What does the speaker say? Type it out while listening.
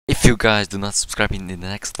you guys do not subscribe in the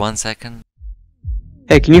next 1 second.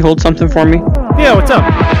 Hey, can you hold something for me? Yeah, what's up?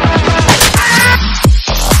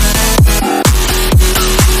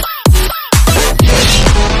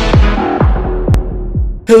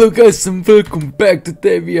 Hello guys and welcome back.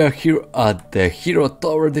 Today we are here at the Hero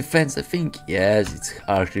Tower Defense. I think, yes, it's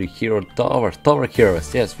actually Hero Tower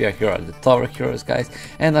Heroes. Yes, we are here at the Tower Heroes, guys,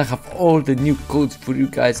 and I have all the new codes for you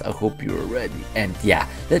guys. I hope you're ready. And yeah,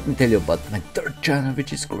 let me tell you about my third channel,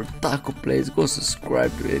 which is called Taco Plays. Go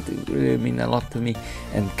subscribe to it, it really mean a lot to me.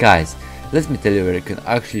 And guys, let me tell you where you can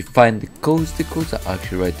actually find the codes. The codes are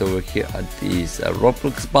actually right over here at this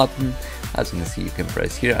Roblox button. As you can see, you can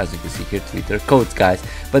press here. As you can see here, Twitter codes, guys.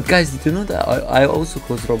 But guys, did you know that I also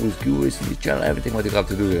host Roblox giveaways in the channel? Everything what you have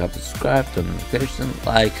to do, you have to subscribe, turn on notification,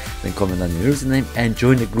 like, then comment on your username and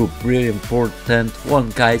join the group. Really important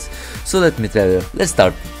one, guys. So let me tell you, let's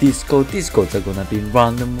start with this code. These codes are gonna be in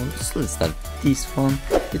random ones. So let's start with this one.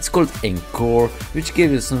 It's called 𝐬𝐃𝐄𝐒, which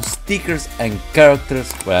gives you some stickers and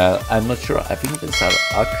characters. Well, I'm not sure. I think these are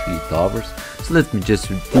actually towers. So let me just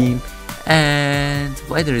redeem. And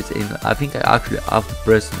why there is I think I actually have to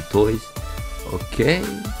press some toys. Okay,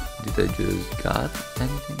 did I just got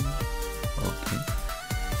anything?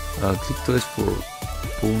 Okay, click toys for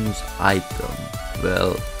bonus item.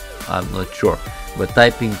 Well, I'm not sure, but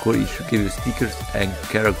typing code, it should give you stickers and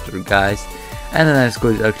character, guys. And the next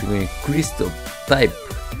code is actually going to increase the type,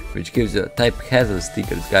 which gives you a type 𝐻𝐿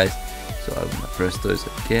stickers, guys. So I'm gonna press toys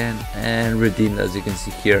again and redeem, as you can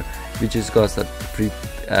see here, which is cost a free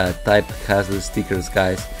type 𝐻𝐿 stickers,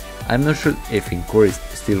 guys. I'm not sure if 𝐬𝐃𝐄𝐒 is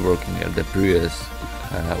still working at the previous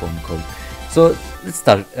one code. So let's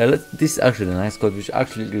start. This is actually the nice code, which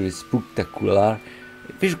actually is spectacular,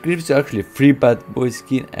 which gives you actually free bad boy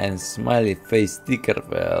skin and smiley face sticker.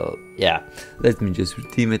 Well, yeah, let me just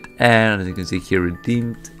redeem it, and as you can see here,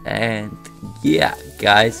 redeemed. And yeah,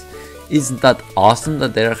 guys, isn't that awesome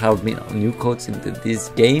that there have been new codes into this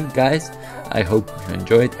game, guys? I hope you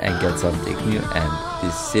enjoyed and get something new. And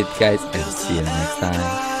this is it, guys, and see you next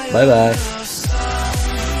time. Bye bye.